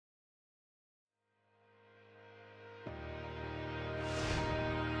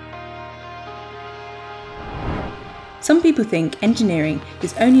Some people think engineering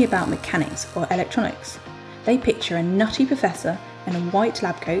is only about mechanics or electronics. They picture a nutty professor in a white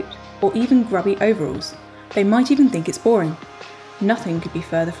lab coat or even grubby overalls. They might even think it's boring. Nothing could be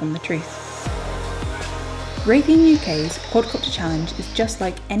further from the truth. Raytheon UK's Quadcopter Challenge is just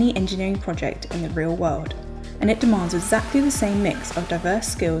like any engineering project in the real world, and it demands exactly the same mix of diverse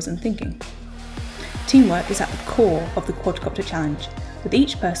skills and thinking. Teamwork is at the core of the Quadcopter Challenge, with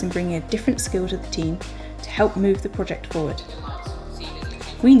each person bringing a different skill to the team to help move the project forward.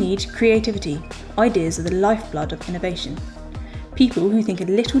 We need creativity. Ideas are the lifeblood of innovation. People who think a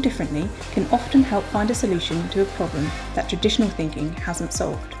little differently can often help find a solution to a problem that traditional thinking hasn't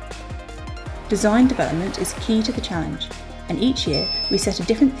solved. Design development is key to the challenge, and each year we set a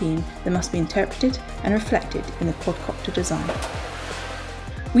different theme that must be interpreted and reflected in the quadcopter design.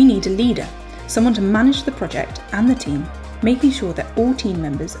 We need a leader, someone to manage the project and the team, making sure that all team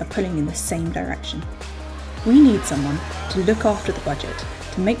members are pulling in the same direction. We need someone to look after the budget,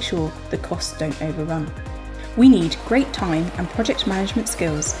 to make sure the costs don't overrun. We need great time and project management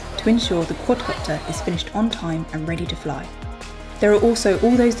skills to ensure the quadcopter is finished on time and ready to fly. There are also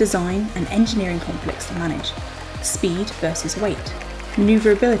all those design and engineering conflicts to manage. Speed versus weight,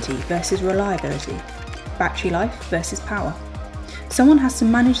 maneuverability versus reliability, battery life versus power. Someone has to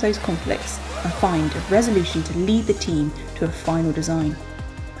manage those conflicts and find a resolution to lead the team to a final design.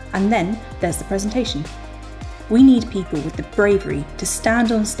 And then there's the presentation. We need people with the bravery to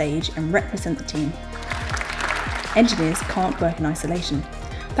stand on stage and represent the team. Engineers can't work in isolation.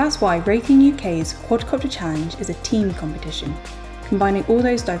 That's why Raytheon UK's Quadcopter Challenge is a team competition, combining all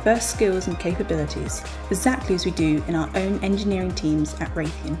those diverse skills and capabilities, exactly as we do in our own engineering teams at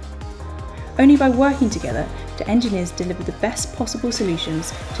Raytheon. Only by working together do engineers deliver the best possible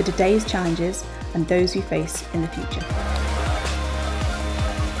solutions to today's challenges and those we face in the future.